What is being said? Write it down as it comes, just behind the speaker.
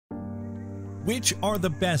Which are the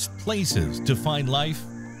best places to find life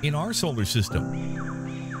in our solar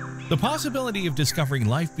system? The possibility of discovering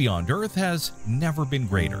life beyond Earth has never been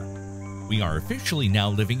greater. We are officially now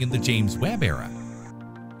living in the James Webb era.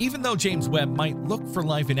 Even though James Webb might look for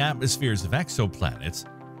life in atmospheres of exoplanets,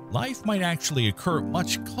 life might actually occur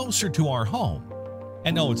much closer to our home.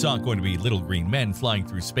 And no, it's not going to be little green men flying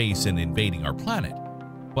through space and invading our planet,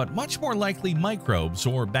 but much more likely microbes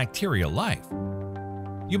or bacterial life.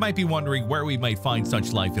 You might be wondering where we might find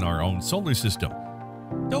such life in our own solar system.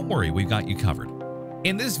 Don't worry, we've got you covered.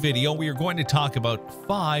 In this video, we are going to talk about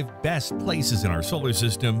 5 best places in our solar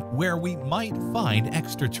system where we might find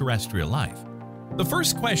extraterrestrial life. The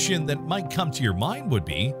first question that might come to your mind would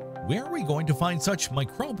be, where are we going to find such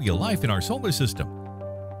microbial life in our solar system?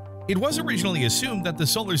 It was originally assumed that the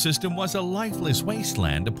solar system was a lifeless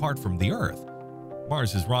wasteland apart from the Earth.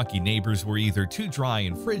 Mars's rocky neighbors were either too dry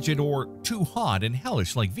and frigid or too hot and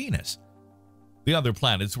hellish like Venus. The other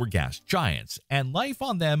planets were gas giants, and life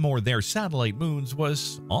on them or their satellite moons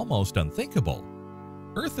was almost unthinkable.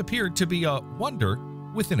 Earth appeared to be a wonder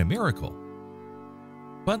within a miracle.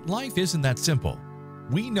 But life isn't that simple.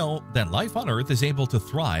 We know that life on Earth is able to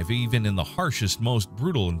thrive even in the harshest, most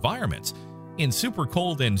brutal environments, in super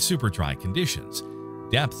cold and super dry conditions,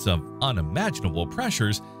 depths of unimaginable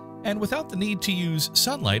pressures, and without the need to use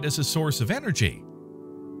sunlight as a source of energy.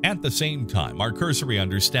 At the same time, our cursory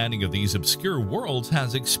understanding of these obscure worlds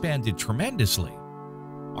has expanded tremendously.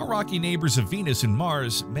 Our rocky neighbors of Venus and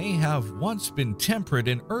Mars may have once been temperate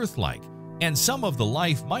and Earth-like, and some of the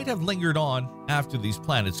life might have lingered on after these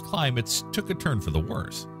planets' climates took a turn for the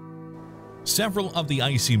worse. Several of the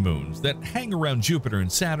icy moons that hang around Jupiter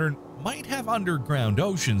and Saturn might have underground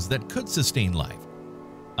oceans that could sustain life.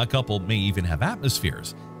 A couple may even have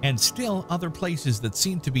atmospheres, and still other places that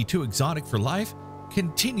seem to be too exotic for life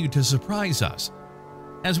continue to surprise us.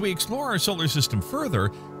 As we explore our solar system further,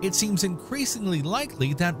 it seems increasingly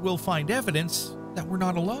likely that we'll find evidence that we're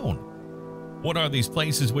not alone. What are these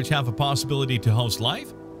places which have a possibility to host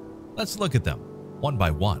life? Let's look at them one by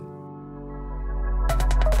one.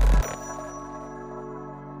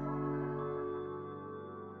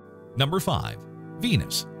 Number 5.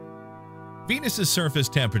 Venus. Venus's surface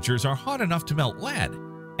temperatures are hot enough to melt lead,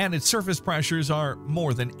 and its surface pressures are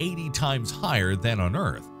more than 80 times higher than on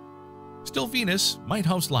Earth. Still, Venus might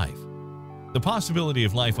host life. The possibility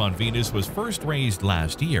of life on Venus was first raised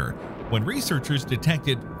last year when researchers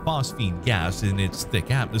detected phosphine gas in its thick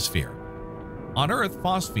atmosphere. On Earth,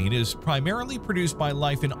 phosphine is primarily produced by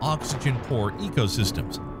life in oxygen-poor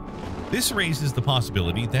ecosystems. This raises the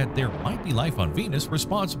possibility that there might be life on Venus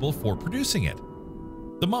responsible for producing it.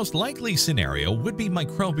 The most likely scenario would be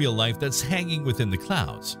microbial life that's hanging within the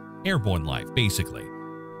clouds, airborne life basically.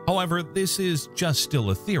 However, this is just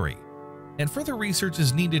still a theory, and further research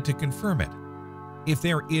is needed to confirm it. If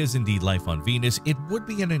there is indeed life on Venus, it would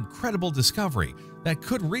be an incredible discovery that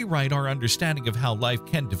could rewrite our understanding of how life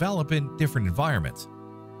can develop in different environments.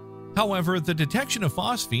 However, the detection of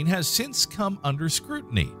phosphine has since come under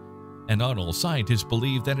scrutiny, and not all scientists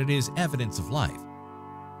believe that it is evidence of life.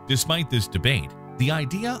 Despite this debate, the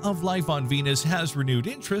idea of life on Venus has renewed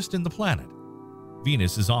interest in the planet.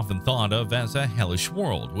 Venus is often thought of as a hellish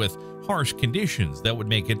world with harsh conditions that would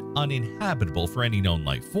make it uninhabitable for any known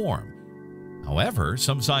life form. However,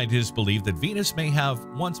 some scientists believe that Venus may have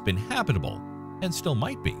once been habitable and still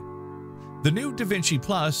might be. The new Da Vinci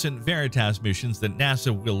Plus and Veritas missions that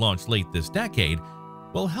NASA will launch late this decade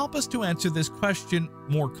will help us to answer this question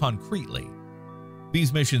more concretely.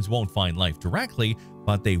 These missions won't find life directly,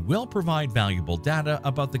 but they will provide valuable data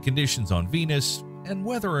about the conditions on Venus and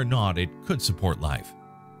whether or not it could support life.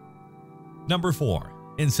 Number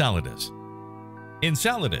 4. Enceladus.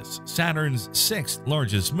 Enceladus, Saturn's 6th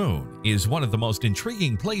largest moon, is one of the most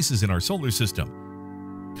intriguing places in our solar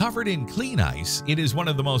system. Covered in clean ice, it is one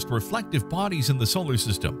of the most reflective bodies in the solar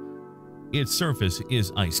system. Its surface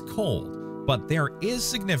is ice cold, but there is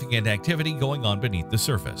significant activity going on beneath the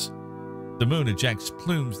surface. The moon ejects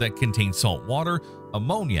plumes that contain salt water,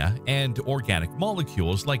 ammonia, and organic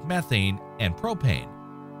molecules like methane and propane.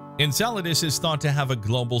 Enceladus is thought to have a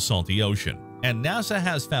global salty ocean, and NASA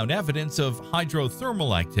has found evidence of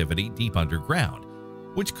hydrothermal activity deep underground,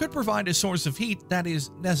 which could provide a source of heat that is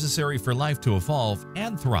necessary for life to evolve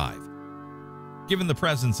and thrive. Given the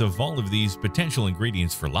presence of all of these potential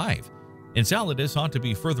ingredients for life, Enceladus ought to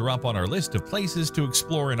be further up on our list of places to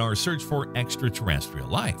explore in our search for extraterrestrial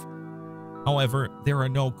life. However, there are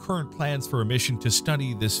no current plans for a mission to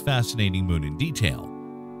study this fascinating moon in detail.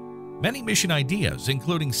 Many mission ideas,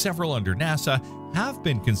 including several under NASA, have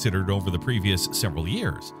been considered over the previous several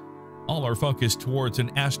years. All are focused towards an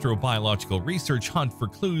astrobiological research hunt for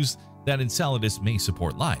clues that Enceladus may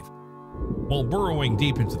support life. While burrowing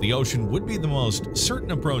deep into the ocean would be the most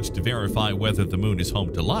certain approach to verify whether the moon is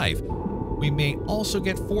home to life, we may also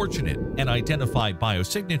get fortunate and identify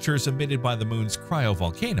biosignatures emitted by the moon's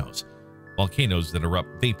cryovolcanoes, volcanoes that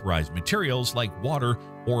erupt vaporized materials like water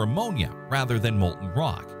or ammonia rather than molten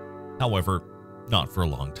rock. However, not for a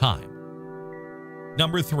long time.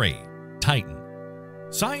 Number 3. Titan.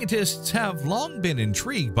 Scientists have long been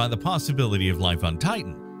intrigued by the possibility of life on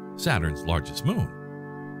Titan, Saturn's largest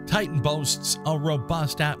moon. Titan boasts a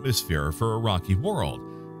robust atmosphere for a rocky world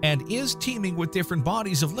and is teeming with different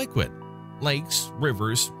bodies of liquid, lakes,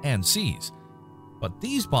 rivers, and seas. But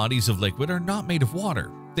these bodies of liquid are not made of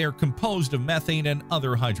water. They're composed of methane and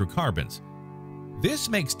other hydrocarbons. This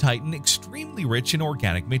makes Titan extremely rich in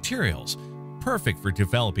organic materials, perfect for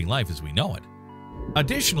developing life as we know it.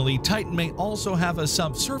 Additionally, Titan may also have a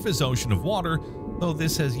subsurface ocean of water, though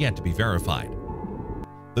this has yet to be verified.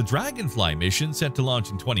 The Dragonfly mission, set to launch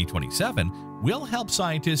in 2027, will help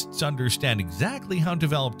scientists understand exactly how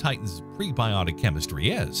developed Titan's prebiotic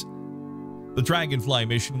chemistry is. The Dragonfly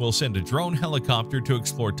mission will send a drone helicopter to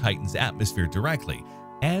explore Titan's atmosphere directly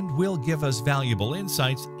and will give us valuable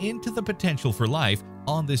insights into the potential for life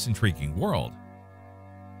on this intriguing world.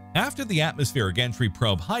 After the atmospheric entry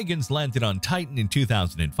probe Huygens landed on Titan in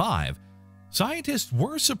 2005, scientists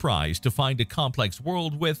were surprised to find a complex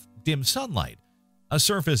world with dim sunlight, a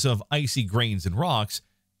surface of icy grains and rocks,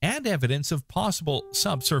 and evidence of possible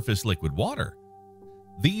subsurface liquid water.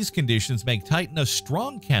 These conditions make Titan a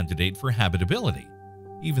strong candidate for habitability,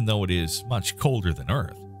 even though it is much colder than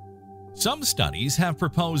Earth. Some studies have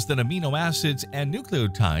proposed that amino acids and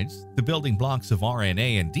nucleotides, the building blocks of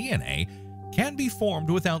RNA and DNA, can be formed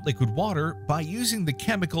without liquid water by using the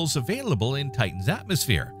chemicals available in Titan's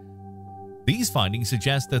atmosphere. These findings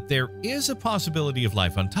suggest that there is a possibility of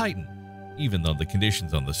life on Titan, even though the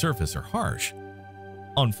conditions on the surface are harsh.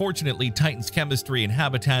 Unfortunately, Titan's chemistry and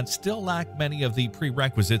habitat still lack many of the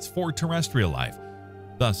prerequisites for terrestrial life.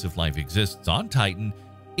 Thus, if life exists on Titan,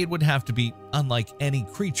 it would have to be unlike any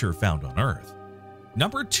creature found on Earth.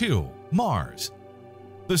 Number 2. Mars.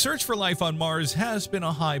 The search for life on Mars has been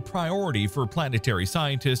a high priority for planetary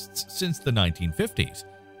scientists since the 1950s.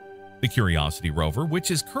 The Curiosity rover,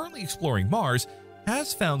 which is currently exploring Mars,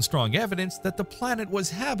 has found strong evidence that the planet was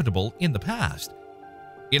habitable in the past.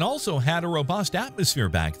 It also had a robust atmosphere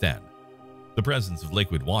back then. The presence of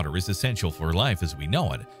liquid water is essential for life as we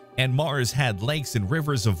know it, and Mars had lakes and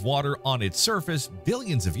rivers of water on its surface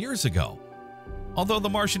billions of years ago. Although the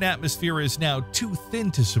Martian atmosphere is now too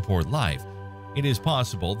thin to support life, it is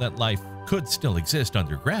possible that life could still exist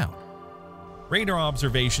underground. Radar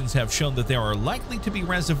observations have shown that there are likely to be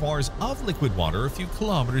reservoirs of liquid water a few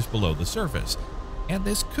kilometers below the surface, and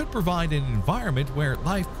this could provide an environment where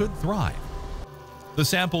life could thrive. The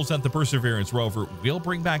samples that the Perseverance rover will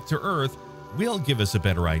bring back to Earth will give us a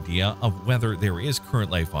better idea of whether there is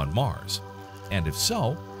current life on Mars, and if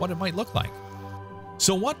so, what it might look like.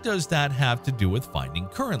 So what does that have to do with finding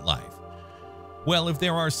current life? Well, if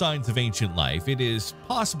there are signs of ancient life, it is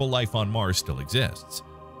possible life on Mars still exists.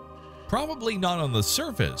 Probably not on the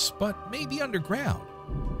surface, but maybe underground.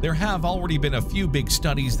 There have already been a few big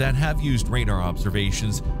studies that have used radar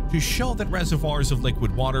observations to show that reservoirs of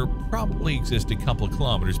liquid water probably exist a couple of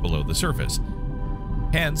kilometers below the surface.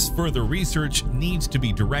 Hence, further research needs to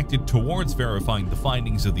be directed towards verifying the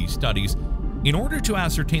findings of these studies in order to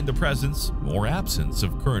ascertain the presence or absence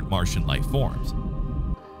of current Martian life forms.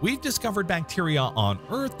 We've discovered bacteria on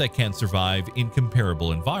Earth that can survive in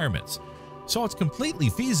comparable environments, so it's completely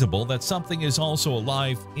feasible that something is also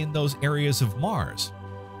alive in those areas of Mars.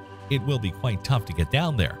 It will be quite tough to get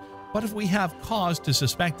down there, but if we have cause to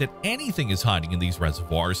suspect that anything is hiding in these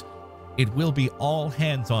reservoirs, it will be all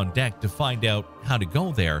hands on deck to find out how to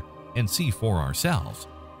go there and see for ourselves.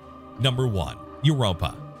 Number 1.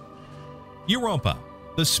 Europa. Europa,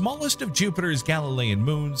 the smallest of Jupiter's Galilean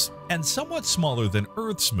moons and somewhat smaller than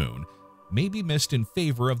Earth's moon, may be missed in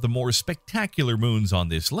favor of the more spectacular moons on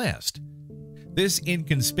this list. This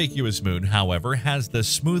inconspicuous moon, however, has the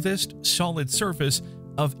smoothest, solid surface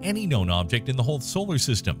of any known object in the whole solar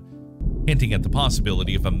system, hinting at the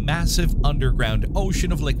possibility of a massive underground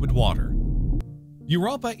ocean of liquid water.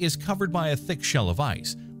 Europa is covered by a thick shell of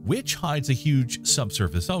ice, which hides a huge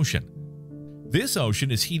subsurface ocean. This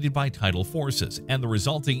ocean is heated by tidal forces, and the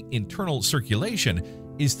resulting internal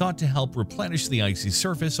circulation is thought to help replenish the icy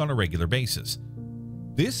surface on a regular basis.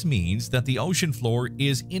 This means that the ocean floor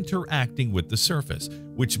is interacting with the surface,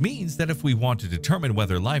 which means that if we want to determine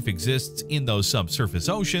whether life exists in those subsurface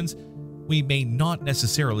oceans, we may not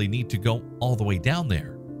necessarily need to go all the way down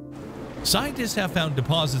there. Scientists have found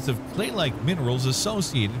deposits of clay-like minerals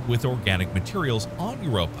associated with organic materials on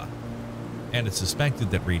Europa, and it's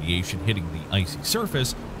suspected that radiation hitting the icy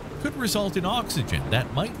surface could result in oxygen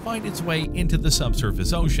that might find its way into the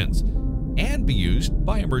subsurface oceans and be used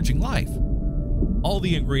by emerging life. All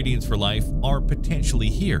the ingredients for life are potentially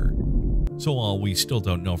here, so while we still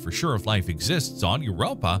don't know for sure if life exists on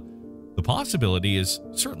Europa, the possibility is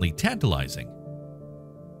certainly tantalizing.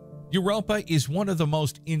 Europa is one of the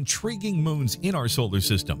most intriguing moons in our solar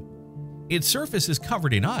system. Its surface is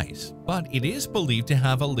covered in ice, but it is believed to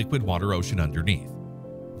have a liquid water ocean underneath.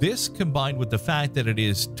 This, combined with the fact that it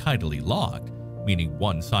is tidally locked, meaning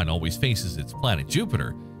one side always faces its planet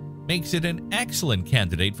Jupiter, makes it an excellent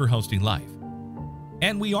candidate for hosting life.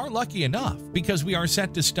 And we are lucky enough because we are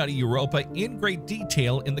set to study Europa in great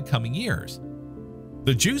detail in the coming years.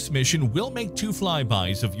 The JUICE mission will make 2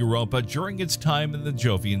 flybys of Europa during its time in the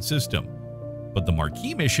Jovian system, but the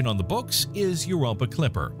marquee mission on the books is Europa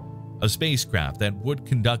Clipper, a spacecraft that would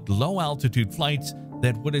conduct low-altitude flights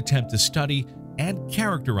that would attempt to study and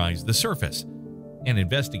characterize the surface and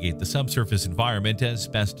investigate the subsurface environment as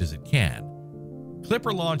best as it can.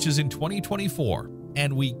 Clipper launches in 2024,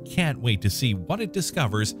 and we can't wait to see what it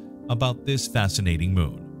discovers about this fascinating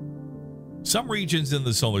moon. Some regions in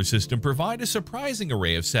the solar system provide a surprising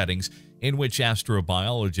array of settings in which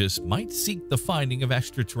astrobiologists might seek the finding of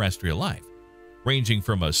extraterrestrial life, ranging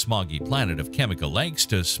from a smoggy planet of chemical lakes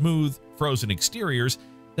to smooth, frozen exteriors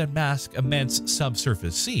that mask immense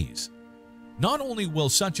subsurface seas. Not only will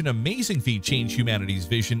such an amazing feat change humanity's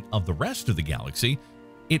vision of the rest of the galaxy,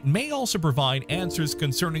 it may also provide answers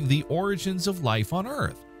concerning the origins of life on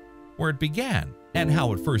Earth, where it began and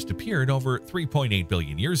how it first appeared over 3.8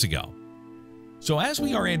 billion years ago. So as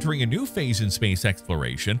we are entering a new phase in space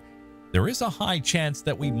exploration, there is a high chance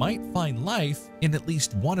that we might find life in at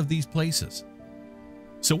least one of these places.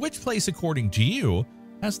 So which place, according to you,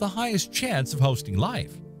 has the highest chance of hosting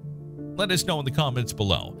life? Let us know in the comments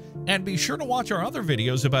below, and be sure to watch our other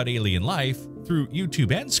videos about alien life through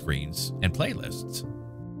YouTube end screens and playlists.